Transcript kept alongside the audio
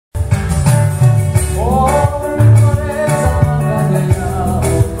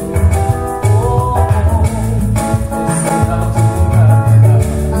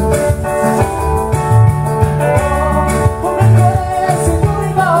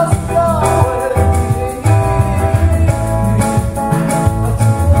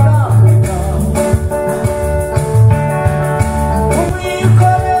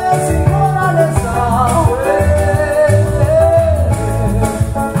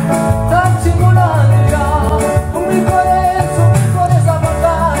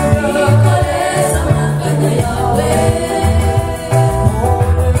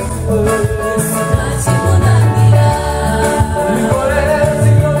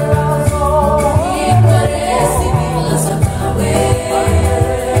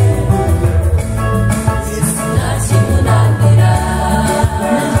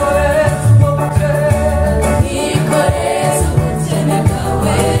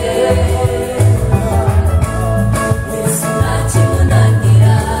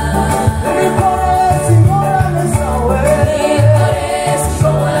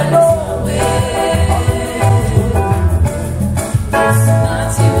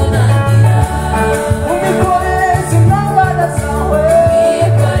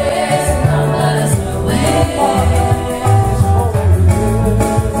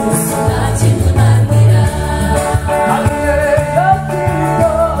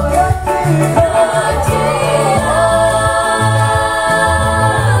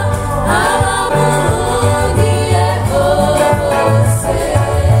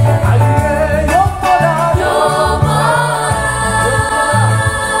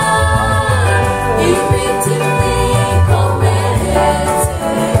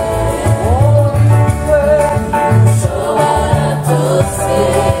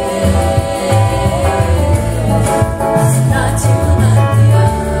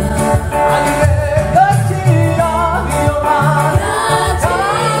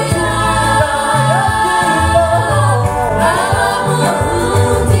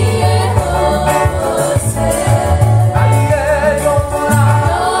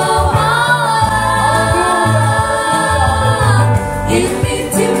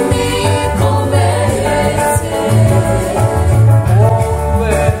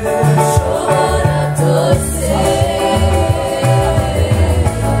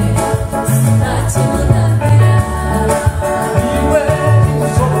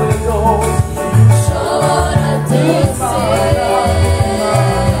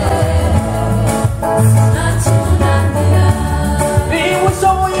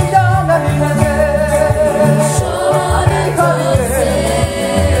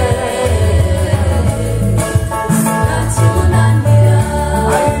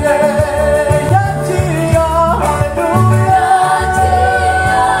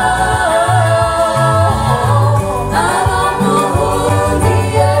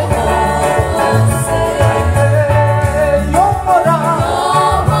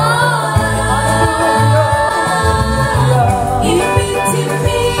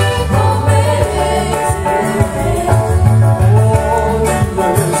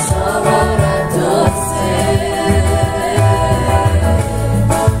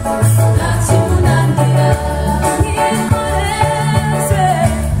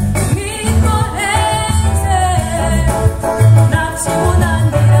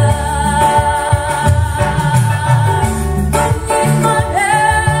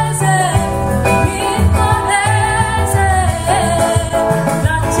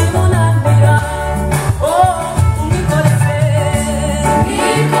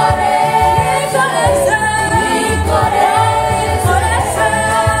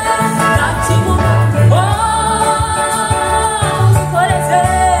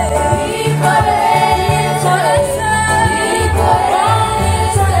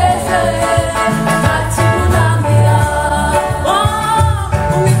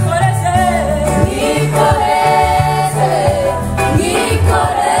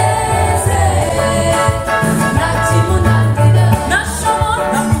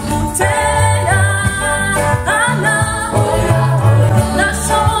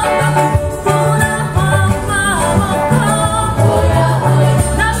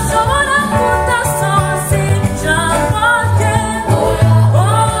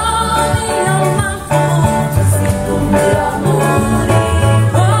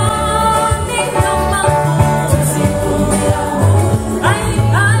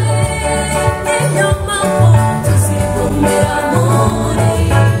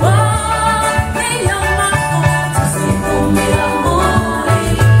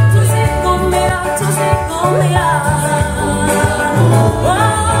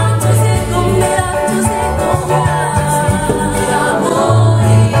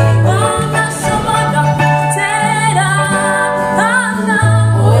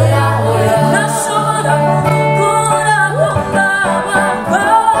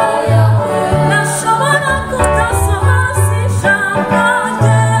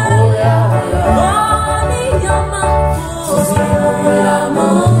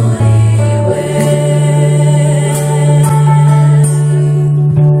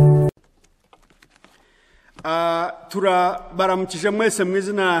Turabaramukije mwese mu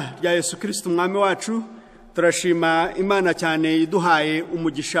izina rya Yesu Kristo umwami wacu. Turashima Imana cyane iduhaye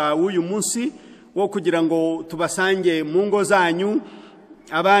umugisha w'uyu munsi wo kugira ngo tubasange mu ngo zanyu,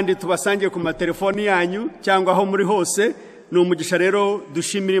 abandi tubasange ku matelefoni yanyu cyangwa aho muri hose. Ni umugisha rero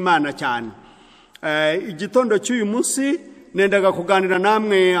dushimira Imana cyane. Igitondo cy'uyu munsi nendaga kuganira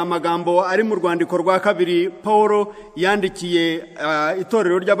namwe amagambo ari mu rwandiko rwa kabiri Paulo yandikiye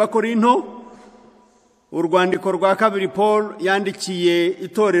itorero ry'Abakorinto. Urwandiko rwa kabiri Paul yandikiye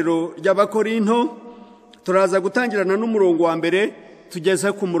itorero ry'Abakorinto. Turaza gutangirana n'umurongo wa mbere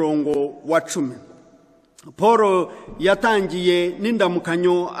tugeze ku murongo wa 10. Paul yatangiye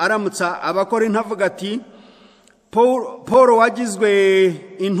n'indamukanyo aramutsa Abakorinto avuga ati, Paul wagizwe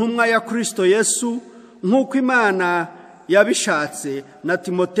intumwa ya Kristo Yesu nk'uko Imana yabishatse, na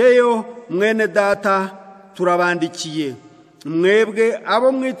Timoteyo mwene data turabandikiye. Mwebwe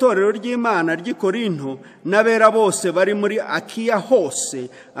abo mu itorero ry'Imana ry'i Korinto n'abera bose bari muri Akiya hose,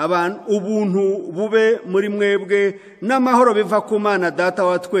 ubuntu bube muri mwebwe n'amahoro biva ku Mana Data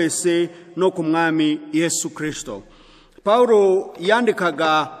wa twese no ku Mwami Yesu Kristo. Paulo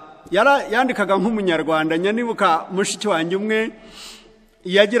yandikaga nk'umunyarwanda. Nyanibuka mushiki wanjye umwe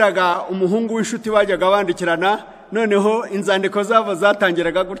yagiraga umuhungu w'inshuti bajyaga bandikirana, noneho inzandiko zabo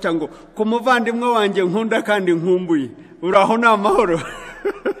zatangiraga gutya ngo, ku muvandimwe wanjye nkunda kandi nkumbuye, uraho ni amahoro.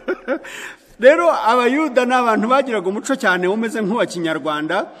 Rero abayuda n'abantu bagiraga umuco cyane umeze nk'uwa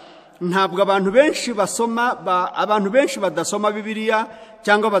kinyarwanda. Ntabwo abantu benshi badasoma Bibiliya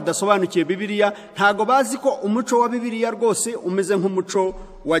cyangwa badasobanukiye Bibiliya, ntago bazi ko umuco wa Bibiliya rwose umeze nk'umuco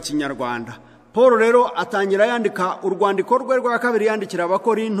wa kinyarwanda. Paul rero atangira yandika urwandiko rwe rwa kabiri yandikira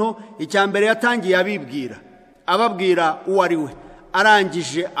Abakorinto. Icyambere yatangiye ababwira uwo ari we,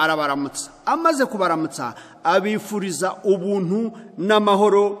 arangije arabaramutsa. Amaze kubaramutsa abifuriza ubuntu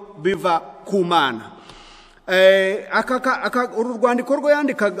n'amahoro biva ku Mana. Uru rwandiko rwo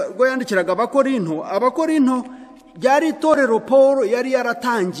yandikiraga Abakorinto ryari itorero Paul yari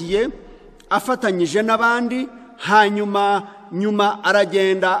yaratangiye afatanyije n'abandi. Nyuma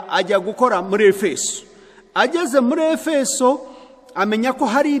aragenda ajya gukora muri Efeso. Ageze muri Efeso amenya ko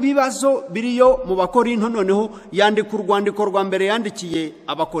hari ibibazo biriyo mu Bakorinto, noneho yandika urwandiko rwa mbere yandikiye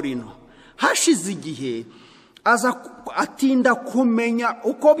Abakorinto. Hashize igihe atinda kumenya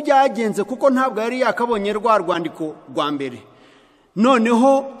uko byagenze, kuko ntabwo yari yakabonye rwa rwandiko rwa mbere.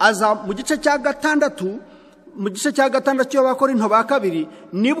 Noneho aza mu gice cya gatandatu y'Abakorinto ba kabiri,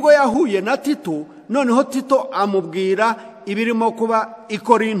 nibwo yahuye na Tito. Noneho Tito amubwira ibirimo kuba i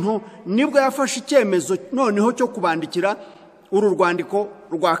Korinto, nibwo yafashe icyemezo noneho cyo kubandikira uru rwandiko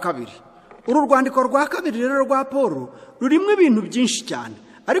rwa kabiri. Uru rwandiko rwa kabiri rero rwa Paul rurimo ibintu byinshi cyane,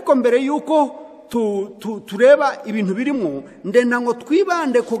 ariko mbere yuko tureba ibintu birimo, ndenda ngo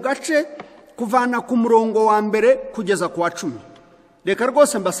twibande ku gace kuvana ku murongo wa mbere kugeza ku wa 10. Reka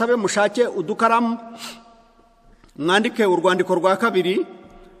rwose mbasabe mushake udukaramu mwandike urwandiko rwa kabiri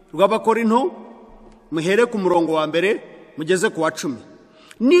rw'Abakorinto, muhere ku murongo wa mbere mugeze ku wa 10.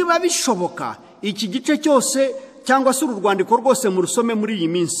 Niba bishoboka iki gice cyose cyangwa se uru rwandiko rwose murusome muri iyi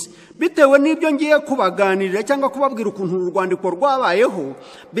minsi, bitewe n'ibyo ngiye kubaganirira cyangwa kubabwira ukuntu uru rwandiko rwabayeho,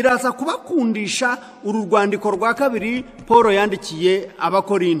 biraza kubakundisha uru rwandiko rwa kabiri Paul yandikiye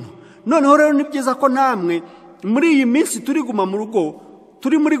Abakorinto. Noneho rero ni byiza ko namwe muri iyi minsi turi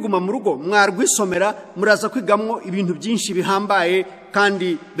muri guma mu rugo mwarwisomera, muraza kwigamo ibintu byinshi bihambaye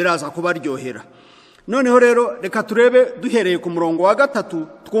kandi biraza kubaryohera. Noneho rero reka turebe duhereye ku murongo wa 3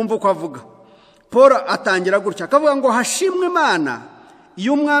 twumva uko avuga. Paul atangira gutya akavuga ngo, hashimwe Imana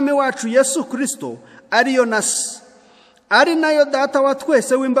y'umwami wacu Yesu Kristo, ariyo nasi ari nayo Data wa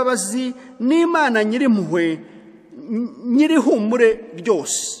twese w'imbabazi n'Imana nyirimpuhwe nyirihumure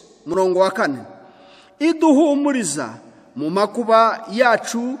ryose. Murongo wa 4, iduhumuriza mu makuba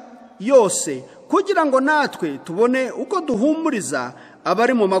yacu yose, kugira ngo natwe tubone uko duhumuriza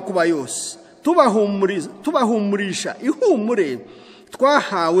abari mu makuba yose, tubahumurisha ihumure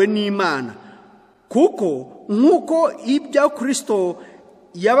twahawe n'Imana. Kuko nk'uko ibya Kristo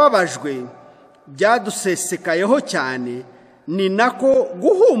yababajwe byadusesekayeho cyane, ni nako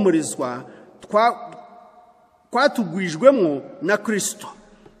guhumurizwa twatugwijwemo na Kristo.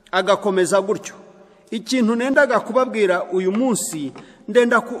 Agakomeza gutyo. Ikintu nendaga kubabwira uyu munsi,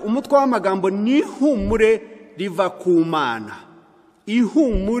 umutwe w'amagambo ni ihumure riva ku Mana.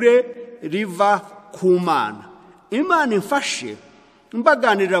 Ihumure riva ku Mana. Imana imfashe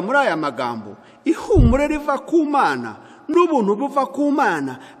mbaganirira muri aya magambo. Ihumure riva ku Mana n'ubuntu buva ku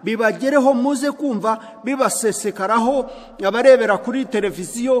Mana bibagereho, muze kumva bibasesekaraho, abarebera kuri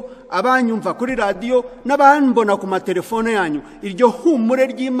televiziyo, abanyumva kuri radio, n'abambona ku matelefone yanyu. Iryo humure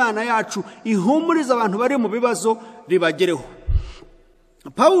ry'Imana yacu ihumuriza abantu bari mu bibazo ribagereho.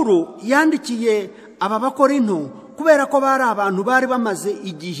 Paulo yandikiye aba Bakorinto kubera ko bari abantu bari bamaze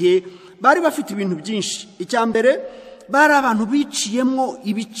igihe, bari bafite ibintu byinshi. Icyambere, bari abantu biciyemwo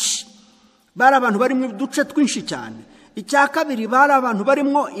ibici, bari abantu bari mu duce twinshi cyane. Icya kabiri, bari abantu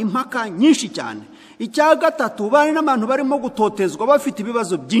barimo impaka nyinshi cyane. Icya gatatu, bari n'abantu barimo gutotezwa bafite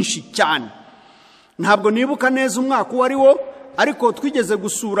ibibazo byinshi cyane. Ntabwo nibuka neza umwaka wari wo, ariko twigeze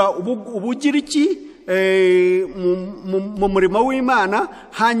gusura Ubugiriki mu murimo w'Imana,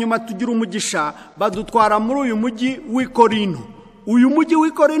 hanyuma tugira umugisha badutwara muri uyu mujyi w'i Korinto. Uyu mujyi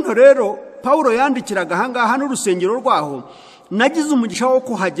w'i Korinto rero Paulo yandikiraga ahangaha n'urusengero rwaho, nagize umugisha wo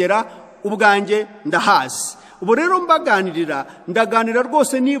kuhagera ubwanjye ndahazi. Ubu rero ndaganira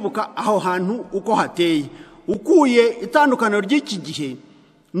rwose nibuka aho hantu uko hateye. Ukuye itandukaniro ry'iki gihe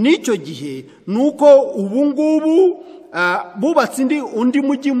n'icyo gihe, nuko ubu ngubu bubatse undi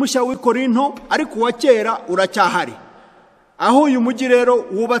mujyi mushya w'i Korinto, ariko wa kera uracyahari. Aho uyu mujyi rero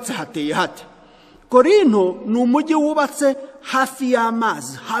wubatse hateye hate? Korinto ni umujyi wubatse hafi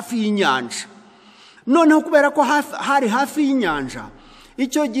y'amazi, hafi y'inyanja. Noneho kubera ko hari hafi y'inyanja,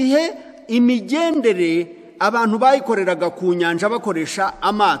 icyo gihe imigendere abantu bayikoreraga ku nyanja bakoresha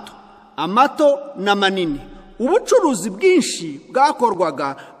amato na manini. Ubucuruzi bwinshi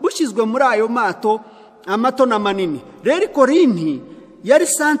bwakorwaga bushyizwe muri ayo amato na manini. Rero Korinti yari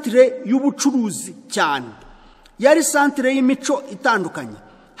santire y'ubucuruzi cyane, yari santire y'imico itandukanye.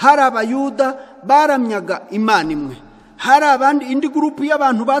 Hari Abayuda baramyaga Imana imwe, hari abandi indi gurupu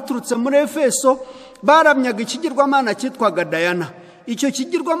y'abantu baturutse muri Efeso baramyaga ikigirwamana cyitwaga Dayana. Icyo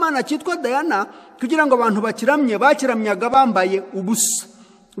kigirwamana cyitwa Dayana, kugira ngo abantu bakiramyaga bambaye ubusa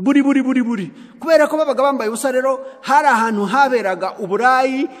buri. Kubera ko babaga bambaye ubusa, rero hari ahantu haberaga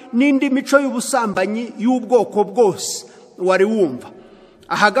uburayi n'indi mico y'ubusambanyi y'ubwoko bwose wari wumva.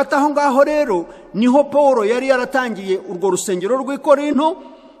 Hagati aho ngaho rero niho Paulo yari yaratangiye urwo rusengero rw'i Korinto.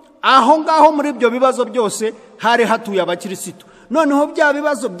 Aho ngaho muri ibyo bibazo byose hari hatuye abakirisitu. Noneho bya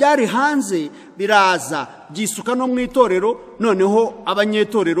bibazo byari hanze biraza byisuka no mu itorero, noneho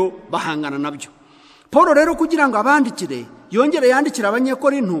abanyetorero bahangana nabyo. Paulo rero kugira ngo abandikire, yongere yandikira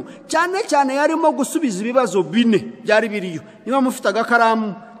abanyekorinto, cyane cyane yarimo gusubiza ibibazo 4 byari biriyo. Niba mufite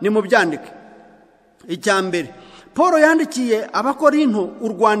agakaramu ni mu byandike. Icyambere, Paulo yandikiye abakorinto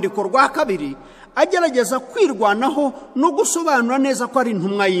urwandiko rwa kabiri, agerageza kwirwanaho no gusobanura neza ko ari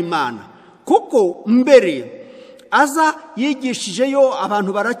intumwa y'Imana. Kuko mbere aza yigishijeyo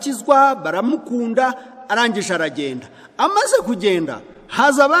abantu barakizwa, baramukunda, arangije aragenda. Amaze kugenda,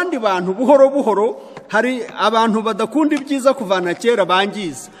 haza abandi bantu buhoro buhoro. Hari abantu badakunda ibyiza kuvana kera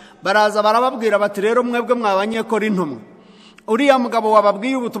bangiza, baraza barababwira bati rero mwebwe mwabanyekorinto mwe, uriya mugabo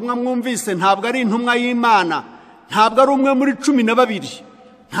wababwiye ubutumwa mwumvise ntabwo ari intumwa y'Imana, ntabwo ari umwe muri 12,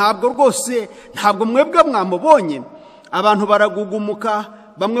 ntabwo rwose, ntabwo mwebwe mwamubonye. Abantu baragugumuka,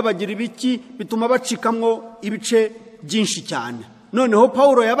 bamwe bagira ibiki bituma bacikamwo ibice byinshi cyane. Noneho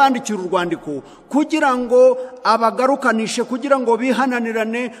Paulo yabandikira urwandiko kugira ngo abagarukanishe, kugira ngo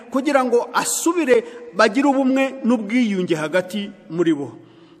bihananirane, kugira ngo asubire bagire ubumwe n'ubwiyunge hagati muri bo.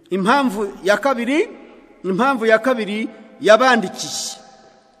 Impamvu ya kabiri yabandikiye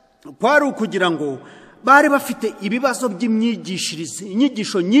kwari ukugira ngo bari bafite ibibazo by'imyigishirize,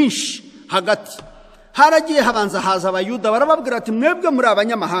 inyigisho nyinshi hagati. Haragiye habanza haza Abayuda, barababwira ati mwebwe muri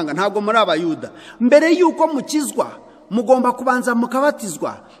abanyamahanga, ntabwo muri Abayuda. Mbere yuko mukizwa mugomba kubanza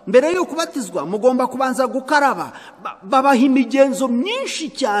mukabatizwa, mbere yo kubatizwa mugomba kubanza gukaraba. Babaha imigenzo myinshi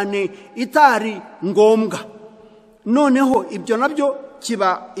cyane itari ngombwa. Noneho ibyo nabyo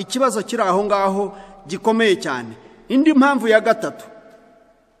kiba ikibazo kiri aho ngaho gikomeye cyane. Indi mpamvu ya gatatu,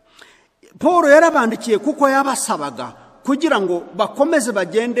 Paulo yarabandikiye kuko yabasabaga kugira ngo bakomeze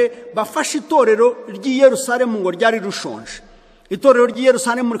bagende bafashe itorero ry'i Yerusalemu ngo ryari rushonje. Itorero ry'i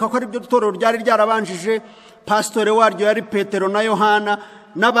Yerusalemu rikako ari byo itorero ryari ryarabanjije. Pasitore waryo yari Petero na Yohana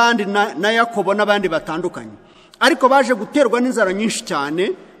n'abandi na Yakobo n'abandi batandukanye. Ariko baje guterwa n'inzara nyinshi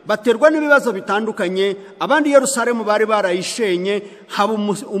cyane, baterwa n'ibibazo bitandukanye. Abandi Yerusalemu bari barayishenye, haba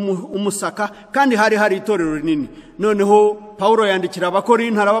umusaka, kandi hari itorero rinini. Noneho Paulo yandikira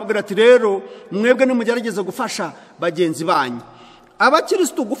abakorinto arababwira ati rero mwebwe nimugerageze gufasha bagenzi banyu.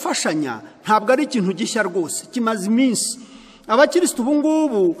 Abakristo gufashanya ntabwo ari ikintu gishya rwose, kimaze iminsi. Abakristo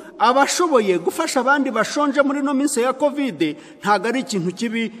ubungubu abashoboye gufasha abandi bashonje muri no minsi ya Covid ntago ari ikintu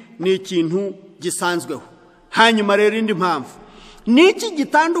kibi, ni ikintu gisanzweho. Hanyuma rero indi mpamvu, niki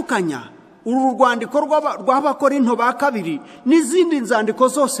gitandukanya uru rwandiko rw'abakorinto ba kabiri n'izindi nzandiko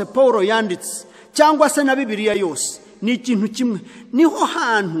zose Paulo yanditse cyangwa se na Bibiliya yose ni ikintu kimwe. Niho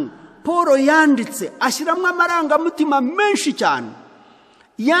hantu Paulo yanditse ashyiramo amarangamutima menshi cyane.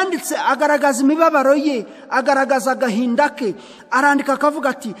 Yanditse agaragaza imibabaro ye, agaragaza agahinda ke, arandika akavuga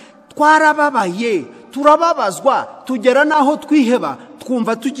ati twarababaye, turababazwa, tugera naho twiheba,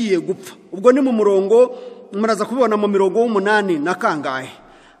 twumva tugiye gupfa. Ubwo ni mu murongo, muraza kubibona mu mirongo w'umunani na kangahe.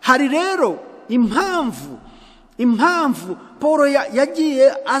 Hari rero impamvu Paulo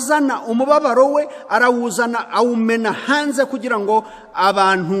yagiye azana umubabaro we, arawuzana awumena hanze kugira ngo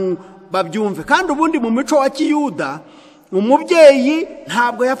abantu babyumve. Kandi ubundi mu mico wa Kiyuda, umubyeyi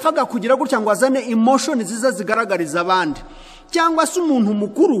ntabwo yapfaga kugira gutya ngo azane emotion ziza zigaragariza abandi, cyangwa se umuntu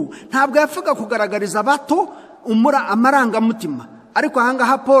mukuru ntabwo yapfaga kugaragariza abato amarangamutima. Ariko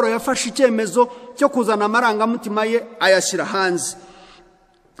ahangaha Paulo yafashe icyemezo cyo kuzana amarangamutima ye ayashyira hanze.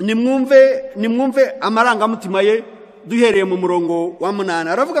 Nimwumve amarangamutima ye duhereye mu murongo wa 8.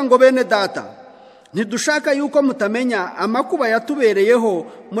 Aravuga ngo bene data, ntidushaka yuko mutamenya amakuba yatubereyeho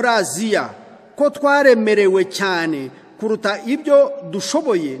muri Aziya, ko twaremerewe cyane kuruta ibyo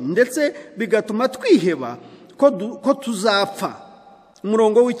dushoboye, ndetse bigatuma twiheba ko tuzapfa.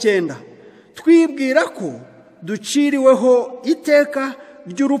 Umurongo w'9, twibwira ko duciriweho iteka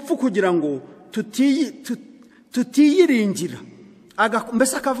ry'urupfu kugira ngo tutiyiringira.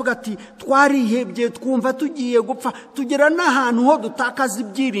 Mbese akavuga ati twarihebye, twumva tugiye gupfa, tugera n'ahantu ho dutakaza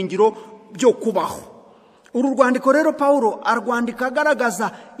ibyiringiro byo kubaho. Uru rwandiko rero Paulo arwandika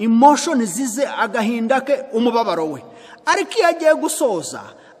agaragaza emotion zize, agahinda ke, umubabaro we. Ariko iyo agiye gusoza,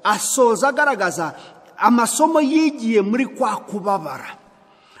 asoza agaragaza amasomo yigiye muri kwa kubabara.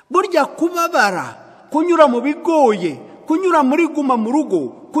 Burya kubabara, kunyura mu bigoye, kunyura muri guma mu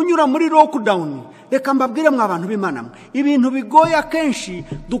rugo, kunyura muri lockdown, reka mbabwire mwa abantu b'Imana, ibintu bigoye akenshi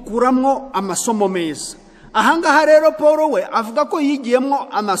dukuramwo amasomo meza. Ahangaha rero Paulo we avuga ko yigiyemo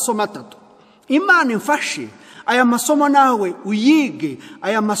amasomo 3. Imana imfashe aya masomo nawe uyige,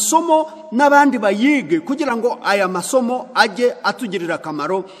 aya masomo n'abandi bayige, kugira ngo aya masomo ajye atugirira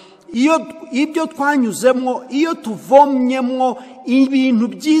akamaro. Ibyo twanyuzemwo, iyo tuvomyemwo ibintu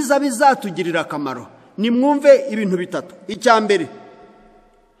byiza bizatugirira akamaro. Nimwumve ibintu 3. Icya mbere,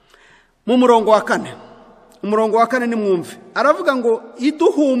 mu murongo wa 4, umurongo wa 4 nimwumve, aravuga ngo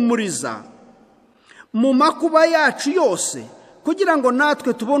iduhumuriza mu makuba yacu yose, kugira ngo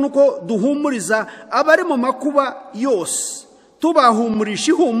natwe tubone uko duhumuriza abari mu makuba yose,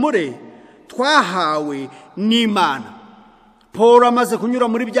 tubahumurisha ihumure twahawe n'Imana. Paulo amaze kunyura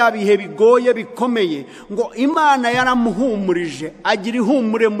muri bya bihe bigoye bikomeye, ngo Imana yaramuhumurije, agira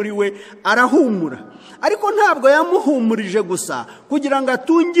ihumure muri we, arahumura. Ariko ntabwo yamuhumurije gusa kugira ngo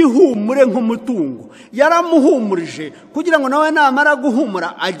atunge ihumure nk'umutungo, yaramuhumurije kugira ngo nawe namara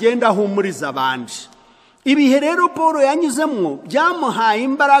guhumura agenda ahumuriza abandi. Ibihe rero Paulo yanyuzemwo byamuhaye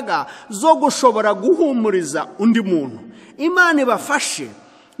imbaraga zo gushobora guhumuriza undi muntu. Imana ibafashe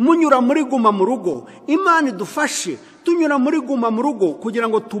munyura muri guma mu rugo, Imana idufashe tunyura muri guma mu rugo, kugira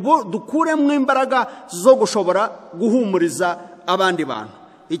ngo dukuremwo imbaraga zo gushobora guhumuriza abandi bantu.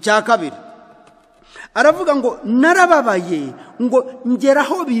 Icya kabiri, aravuga ngo narababaye, ngo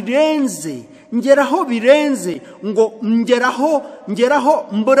ngeraho birenze, ngo ngeraho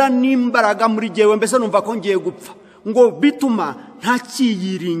mbura n'imbaraga muri jyewe, mbese numva ko ngiye gupfa, ngo bituma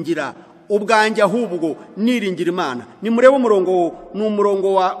ntakiyiringira ubwanjye, ahubwo niringira Imana. Nimurebe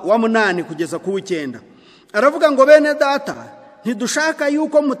umurongo wa 8 kugeza ku 9. Aravuga ngo bene data, ntidushaka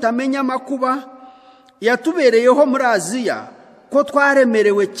yuko mutamenya amakuba yatubereyeho muri Aziya, ko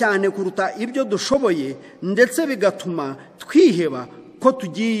twaremerewe cyane kuruta ibyo dushoboye, ndetse bigatuma twiheba ko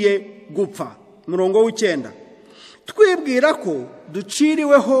tugiye gupfa. Umurongo w'9, twibwira ko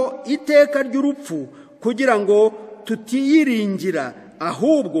duciriweho iteka ry'urupfu kugira ngo tutiyiringira,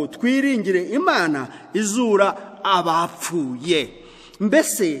 ahubwo twiringire Imana izura abapfuye.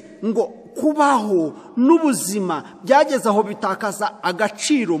 Mbese ngo kubaho n'ubuzima byageze aho bitakaza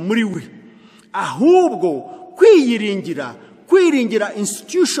agaciro muri we, ahubwo kwiringira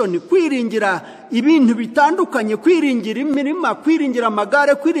institution, kwiringira ibintu bitandukanye, kwiringira imirima, kwiringira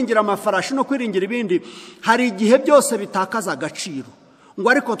amagare, kwiringira amafarashi no kwiringira ibindi, hari igihe byose bitakaza agaciro. Ngo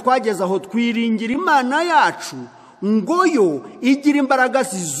ariko twageze aho twiringira Imana yacu, ngo yo igira imbaraga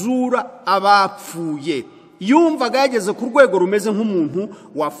zizura abapfuye. Yumvaga yageze ku rwego rumeze nk'umuntu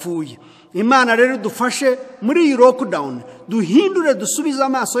wapfuye. Imana rero dufashe muri iyi lockdown, duhindure, dusubize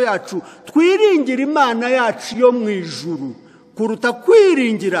amaso yacu, twiringire Imana yacu yo mu ijuru, kuruta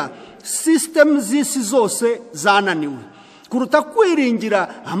kwiringira system z'isi zose zananiwe, kuruta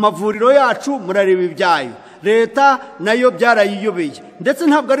kwiringira amavuriro yacu murareba ibyayo, leta nayo byarayiyobeye, ndetse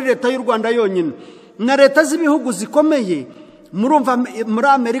ntabwo ari leta y'u Rwanda yonyine, na leta z'ibihugu zikomeye. Murumva muri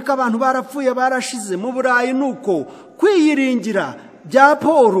Amerika abantu barapfuye barashize, mu Burayi nuko. Kwiyiringira bya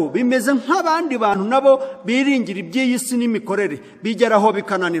Paul bimeze nk'abandi bantu nabo biringira iby'iyi si n'imikorere, bigeraho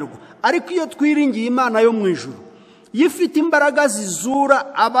bikananirwa. Ariko iyo twiringiye Imana yo mu ijuru, yifite imbaraga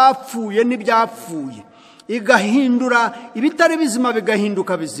zizura abapfuye n'ibyapfuye, igahindura ibitari bizima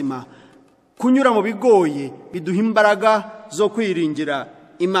bigahinduka bizima, kunyura mu bigoye biduha imbaraga zo kwiringira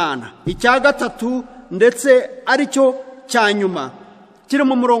Imana. Icya gatatu ndetse ari cyo cya nyuma kiri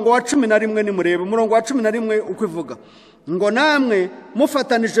mu murongo wa 11, nimurebe umurongo wa 11 uko ivuga ngo namwe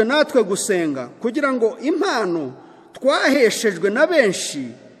mufatanije natwe gusenga kugira ngo impano twaheshejwe na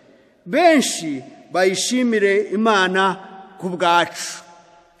benshi bayishimire Imana ku bwacu.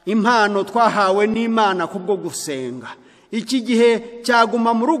 Impano twahawe n'Imana kubwo gusenga. Iki gihe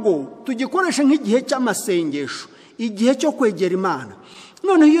cyaguma mu rugo tugikoresha nk'igihe cy'amasengesho, igihe cyo kwegera Imana.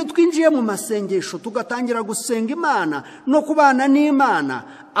 None iyo twinjiye mu masengesho tugatangira gusenga Imana no kubana n'Imana,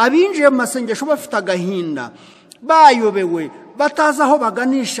 abinjiye mu masengesho bafite agahinda, bayobewe, batazi aho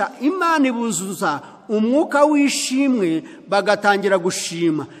baganisha, Imana ibuzuza umwuka w'ishimwe, bagatangira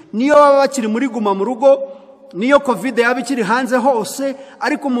gushima. Niyo baba bakiri muri guma mu rugo, niyo covid yaba ikiri hanze hose,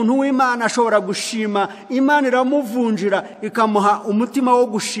 ariko umuntu w'Imana ashobora gushima, Imana iramuvunjira ikamuha umutima wo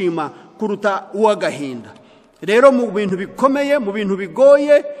gushima kuruta uw'agahinda. Rero mu bintu bikomeye, mu bintu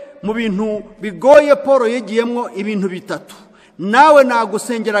bigoye Paul yegiyemwo ibintu bitatu. Nawe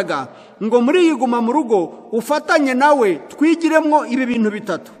nagusengeraga ngo muri yiguma mu rugo ufatanye nawe twigiremwo ibi bintu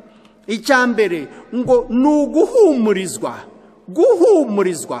bitatu. Icyambere ngo nuguhumurizwa,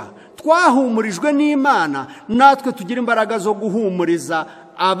 twahumurijwe n'Imana, natwe tugira imbaraga zo guhumuriza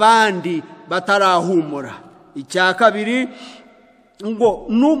abandi batarahumura. Icya kabiri ngo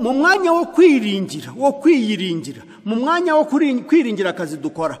mu mwanya wo kwiyiringira, mu mwanya wo kwiringira akazi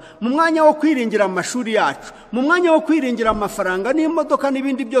dukora, mu mwanya wo kwiringira amashuri yacu, mu mwanya wo kwiringira amafaranga n'imodoka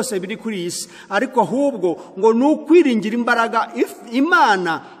n'ibindi byose biri kuri iyi si, ariko ahubwo ngo nukwiringira imbaraga,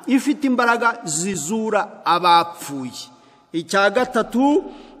 Imana ifite imbaraga zizura abapfuye. Icya gatatu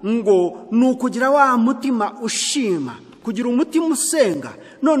ngo nukugira wa mutima ushima, kugira umutima usenga,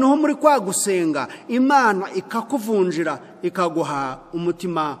 noneho muri kwa gusenga Imana ikakuvunjira ikaguha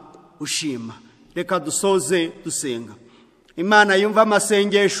umutima ushima. Reka dusoze dusenga. Imana yumva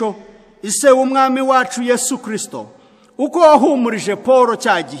amasengesho, ise w'umwami wacu Yesu Kristo, uko wahumurije Paul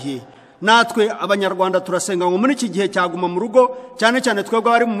cyagihe, natwe abanyarwanda turasenga ngo muri iki gihe cyaguma mu rugo, cyane cyane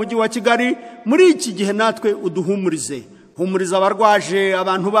twebwe bari mu mujyi wa Kigali, muri iki gihe natwe uduhumurize. Humuriza abarwaje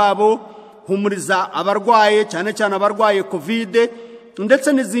abantu babo, humuriza abarwaye, cyane cyane abarwaye covid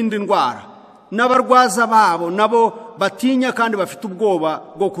ndetse n'izindi ndwara, n'abarwaza babo nabo batinya kandi bafite ubwoba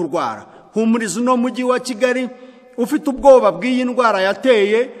bwo kurwara. Humuriza uno mujyi wa Kigali ufite ubwoba bw'iyi ndwara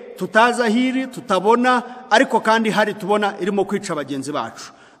yateye, tutaza hiri, tutabona, ariko kandi hari tubona irimo kwica abagenzi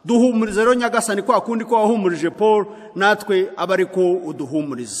bacu. Duhumurize rero Nyagasani kwa kundi ko wahumurije Paul, natwe abariko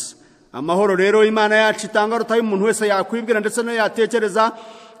uduhumuriza. Amahoro rero Imana yacu itanga rutaye umuntu wese yakwibwira ndetse no yatekereza,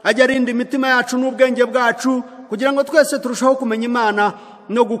 ajya arinda imitima yacu n'ubwenge bwacu, kugira ngo twese turushaho kumenya Imana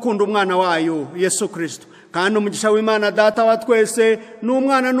no gukunda umwana wayo Yesu Kristo. Kandi umugisha w'Imana Data wa twese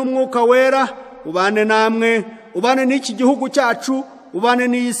n'Umwana n'Umwuka wera ubane namwe, ubane n'iki gihugu cyacu, ubane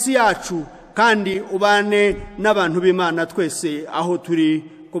n'isi yacu, kandi ubane n'abantu b'Imana twese aho turi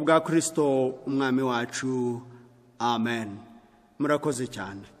ku bwa Kristo umwami wacu. Amen. Murakoze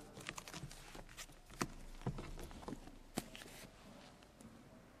cyane.